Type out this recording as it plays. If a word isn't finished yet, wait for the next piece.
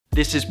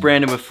This is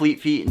Brandon with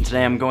Fleet Feet, and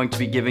today I'm going to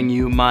be giving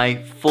you my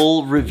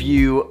full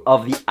review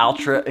of the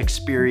Altra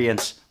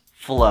Experience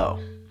Flow.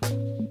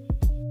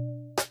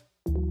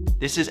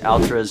 This is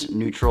Altra's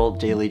neutral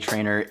daily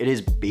trainer. It is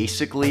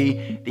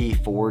basically the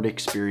FWD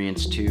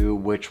Experience 2,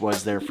 which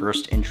was their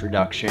first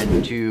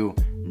introduction to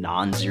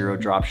non-zero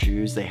drop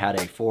shoes. They had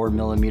a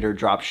 4mm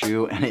drop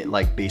shoe and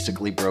it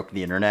basically broke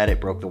the internet.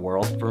 It broke the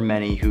world. For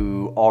many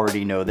who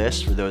already know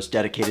this, for those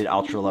dedicated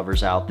Altra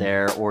lovers out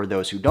there or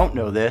those who don't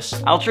know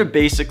this, Altra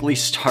basically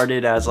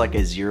started as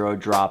a zero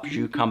drop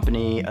shoe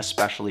company,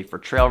 especially for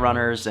trail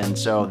runners. And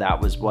so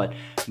that was what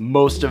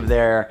most of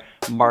their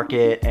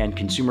market and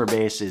consumer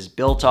base is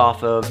built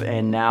off of.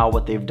 And now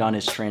what they've done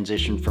is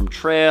transition from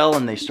trail,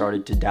 and they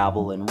started to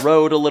dabble in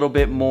road a little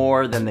bit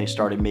more. Then they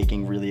started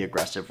making really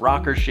aggressive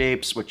rocker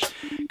shapes, which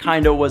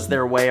kind of was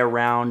their way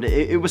around.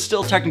 It was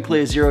still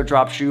technically a zero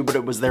drop shoe, but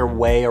it was their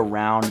way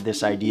around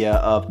this idea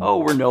of, oh,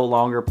 we're no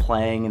longer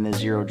playing in the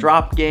zero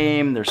drop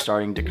game. They're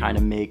starting to kind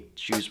of make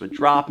shoes with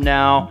drop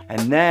now.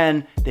 And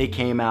then they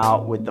came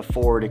out with the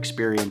FWD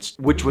Experience,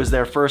 which was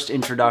their first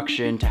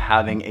introduction to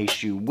having a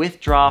shoe with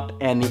drop,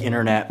 and the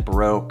internet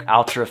broke.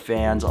 Altra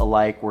fans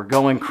alike were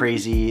going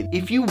crazy.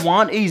 If you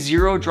want a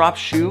zero drop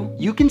shoe,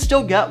 you can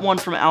still get one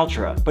from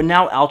Altra, but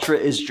now Altra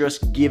is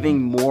just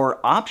giving more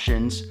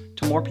options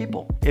to more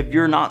people. If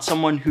you're not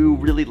someone who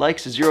really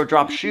likes a zero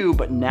drop shoe,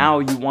 but now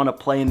you want to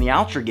play in the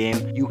Altra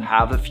game, you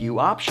have a few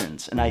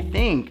options. And I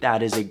think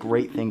that is a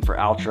great thing for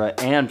Altra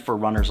and for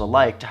runners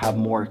alike to have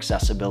more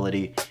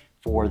accessibility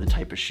for the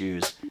type of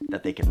shoes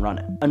that they can run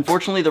in.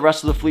 Unfortunately, the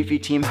rest of the Fleet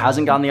Feet team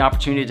hasn't gotten the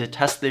opportunity to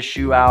test this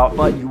shoe out,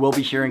 but you will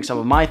be hearing some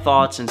of my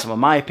thoughts and some of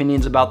my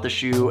opinions about the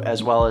shoe,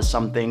 as well as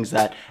some things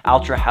that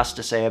Altra has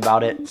to say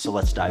about it. So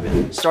let's dive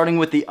in. Starting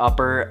with the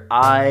upper,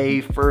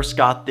 I first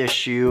got this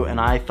shoe and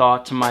I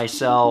thought to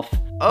myself,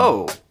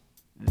 oh,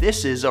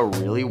 this is a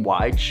really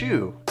wide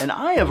shoe and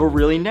I have a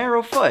really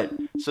narrow foot,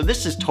 so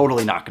this is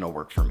totally not gonna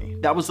work for me.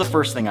 That was the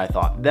first thing I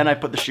thought. Then I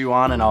put the shoe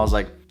on and I was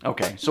like,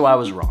 okay, so I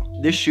was wrong.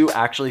 This shoe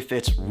actually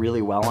fits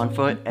really well on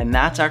foot, and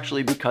that's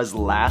actually because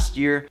last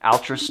year,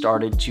 Altra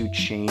started to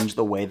change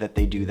the way that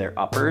they do their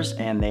uppers,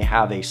 and they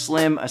have a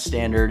slim, a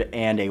standard,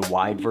 and a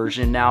wide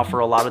version now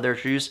for a lot of their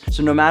shoes.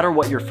 So no matter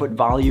what your foot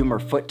volume or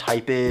foot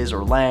type is,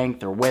 or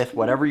length, or width,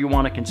 whatever you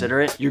want to consider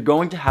it, you're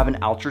going to have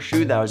an Altra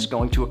shoe that is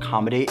going to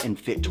accommodate and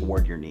fit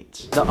toward your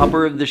needs. The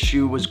upper of the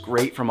shoe was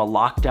great from a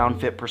lockdown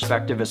fit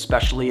perspective,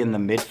 especially in the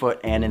midfoot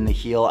and in the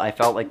heel. I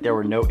felt like there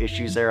were no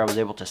issues there. I was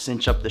able to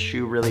cinch up the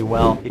shoe really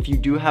well. If you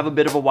do have a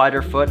bit of a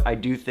wider foot, I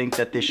do think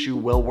that this shoe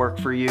will work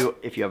for you.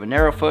 If you have a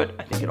narrow foot,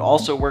 I think it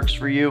also works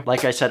for you.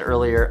 Like I said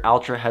earlier,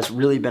 Altra has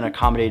really been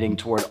accommodating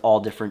toward all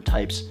different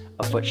types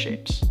of foot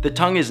shapes. The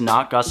tongue is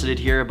not gusseted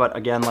here, but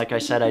again, like I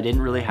said, I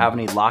didn't really have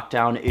any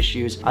lockdown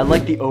issues. I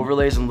like the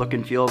overlays and look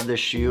and feel of this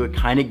shoe. It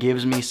kind of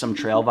gives me some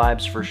trail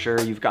vibes for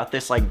sure. You've got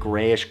this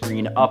grayish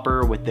green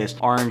upper with this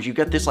orange. You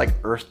get this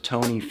earth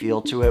tony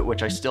feel to it,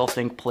 which I still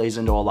think plays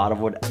into a lot of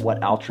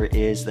what Altra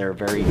is. They're a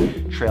very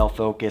trail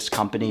focused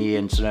company,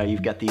 and so now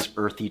you've got these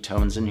earthy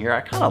tones in here.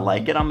 I kind of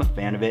like it. I'm a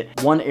fan of it.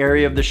 One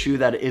area of the shoe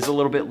that is a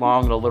little bit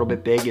long and a little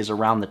bit big is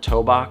around the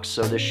toe box.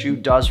 So the shoe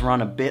does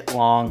run a bit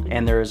long,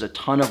 and there is a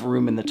ton of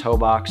room in the toe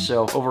box.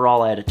 So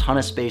overall, I had a ton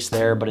of space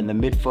there, but in the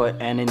midfoot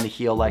and in the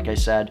heel, like I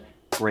said,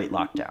 great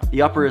lockdown.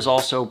 The upper is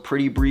also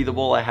pretty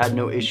breathable. I had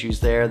no issues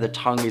there. The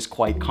tongue is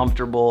quite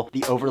comfortable.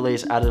 The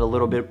overlays added a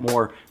little bit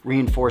more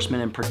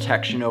reinforcement and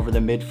protection over the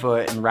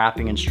midfoot and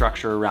wrapping and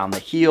structure around the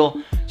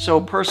heel.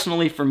 So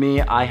personally for me,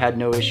 I had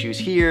no issues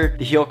here.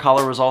 The heel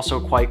collar was also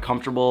quite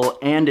comfortable,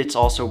 and it's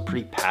also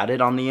pretty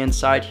padded on the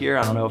inside here.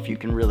 I don't know if you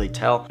can really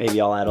tell.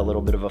 Maybe I'll add a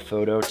little bit of a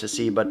photo to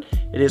see, but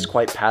it is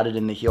quite padded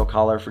in the heel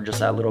collar for just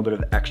that little bit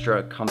of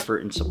extra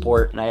comfort and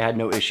support. And I had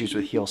no issues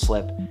with heel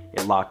slip.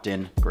 It locked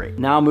in great.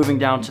 Now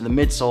moving down to the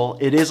midsole,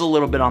 it is a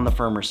little bit on the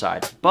firmer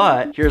side,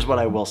 but here's what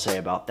I will say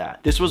about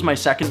that. This was my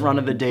second run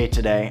of the day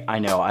today. I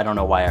don't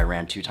know why I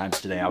ran 2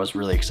 times today. I was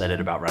really excited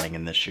about running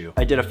in this shoe.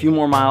 I did a few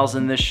more miles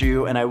in this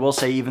shoe, and I will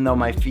say, even though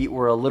my feet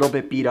were a little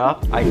bit beat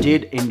up, I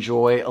did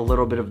enjoy a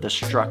little bit of the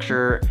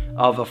structure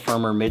of a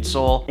firmer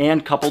midsole,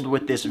 and coupled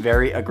with this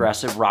very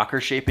aggressive rocker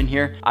shape in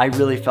here, I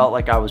really felt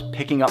like I was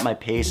picking up my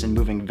pace and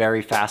moving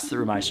very fast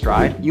through my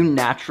stride. You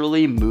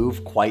naturally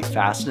move quite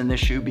fast in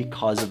this shoe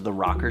because of the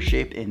rocker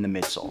shape in the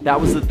midsole. That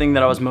was the thing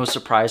that I was most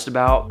surprised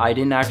about. I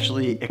didn't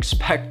actually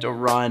expect to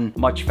run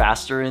much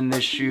faster in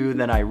this shoe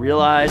than I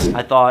realized.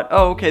 I thought,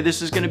 oh, okay,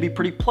 this is gonna be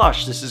pretty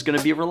plush. This is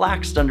gonna be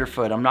relaxed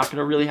underfoot. I'm not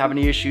gonna really have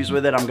any issues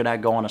with it. I'm gonna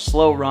go on a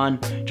slow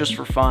run just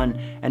for fun.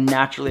 And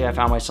naturally, I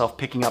found myself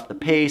picking up the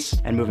pace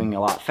and moving a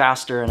lot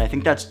faster. And I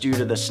think that's due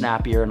to the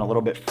snappier and a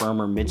little bit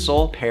firmer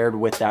midsole paired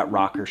with that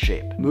rocker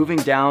shape. Moving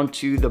down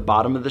to the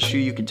bottom of the shoe,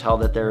 you can tell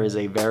that there is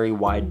a very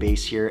wide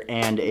base here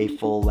and a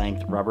full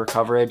length rubber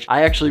coverage.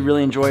 I actually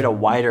really enjoyed a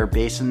wider higher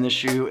base in this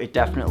shoe. It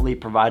definitely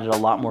provided a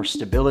lot more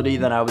stability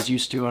than I was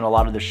used to in a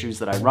lot of the shoes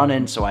that I run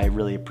in, so I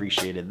really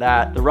appreciated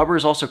that. The rubber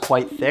is also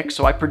quite thick,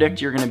 so I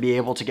predict you're going to be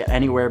able to get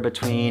anywhere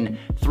between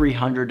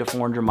 300 to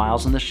 400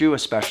 miles in the shoe,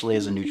 especially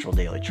as a neutral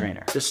daily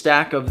trainer. The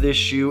stack of this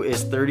shoe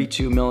is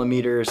 32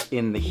 millimeters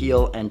in the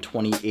heel and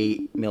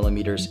 28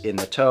 millimeters in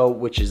the toe,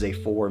 which is a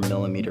 4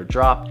 millimeter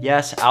drop.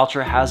 Yes,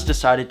 Altra has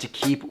decided to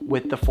keep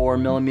with the 4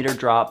 millimeter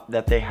drop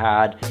that they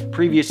had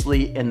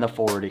previously in the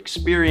FWD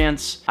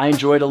Experience. I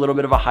enjoyed a little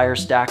bit of a higher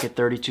stack at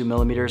 32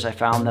 millimeters. I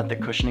found that the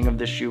cushioning of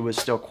this shoe was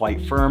still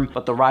quite firm,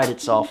 but the ride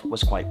itself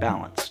was quite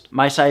balanced.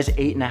 My size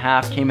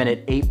 8.5 came in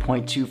at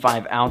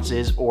 8.25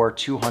 ounces or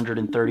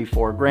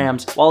 234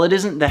 grams. While it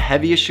isn't the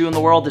heaviest shoe in the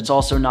world, it's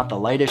also not the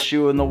lightest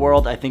shoe in the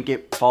world. I think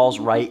it falls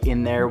right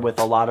in there with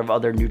a lot of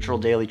other neutral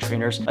daily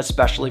trainers,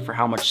 especially for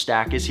how much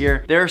stack is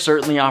here. There are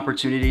certainly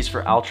opportunities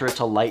for Altra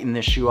to lighten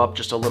this shoe up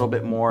just a little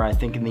bit more. I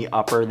think in the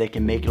upper, they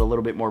can make it a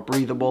little bit more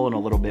breathable and a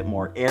little bit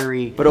more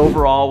airy. But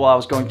overall, while I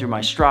was going through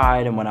my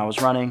stride and when I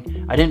was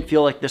running, I didn't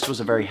feel like this was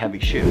a very heavy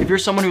shoe. If you're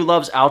someone who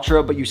loves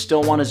Altra, but you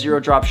still want a zero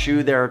drop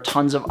shoe, there are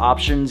tons of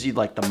options. You'd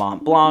like the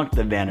Mont Blanc,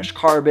 the Vanish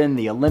Carbon,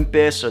 the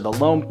Olympus, or the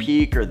Lone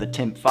Peak, or the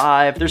Timp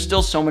 5. There's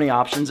still so many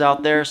options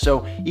out there.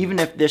 So even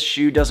if this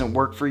shoe doesn't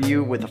work for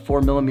you with a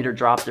 4 millimeter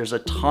drop, there's a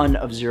ton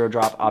of zero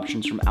drop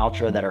options from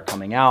Altra that are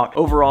coming out.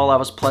 Overall, I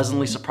was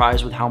pleasantly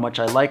surprised with how much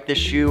I like this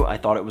shoe. I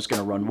thought it was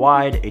going to run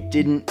wide. It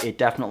didn't. It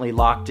definitely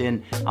locked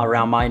in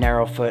around my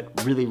narrow foot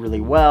really,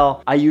 really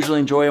well. I usually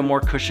enjoy a more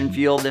cushion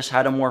feel. This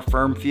had a more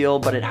firm feel,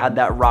 but it had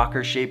that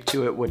rocker shape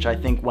to it, which I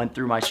think went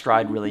through my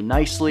stride really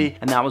nicely.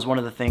 And that was one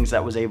of the things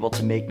that was able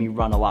to make me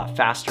run a lot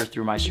faster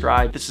through my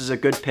stride. This is a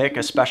good pick,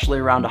 especially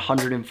around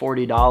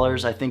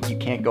 $140. I think you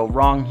can't go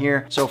wrong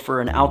here. So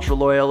for an Altra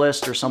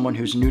loyalist or someone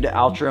who's new to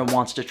Altra and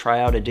wants to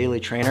try out a daily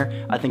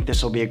trainer, I think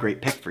this will be a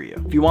great pick for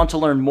you. If you want to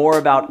learn more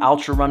about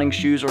Altra running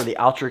shoes or the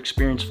Altra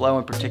Experience Flow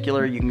in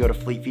particular, you can go to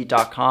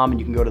fleetfeet.com and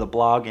you can go to the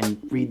blog and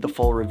read the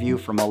full review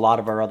from a lot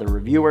of our other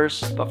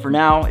reviewers. But for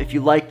now, if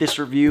you like this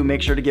review,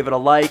 make sure to give it a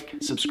like,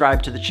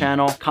 subscribe to the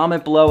channel,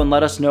 comment below and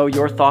let us know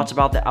your thoughts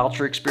about the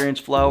Altra Experience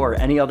Flow or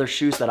any other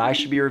shoes that I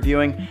should be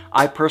reviewing.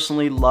 I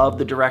personally love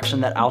the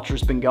direction that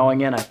Altra's been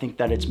going in. I think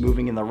that it's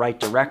moving in the right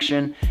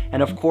direction.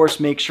 And of course,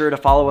 make sure to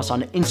follow us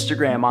on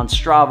Instagram, on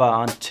Strava,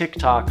 on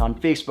TikTok, on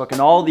Facebook,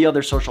 and all the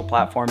other social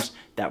platforms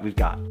that we've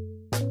got.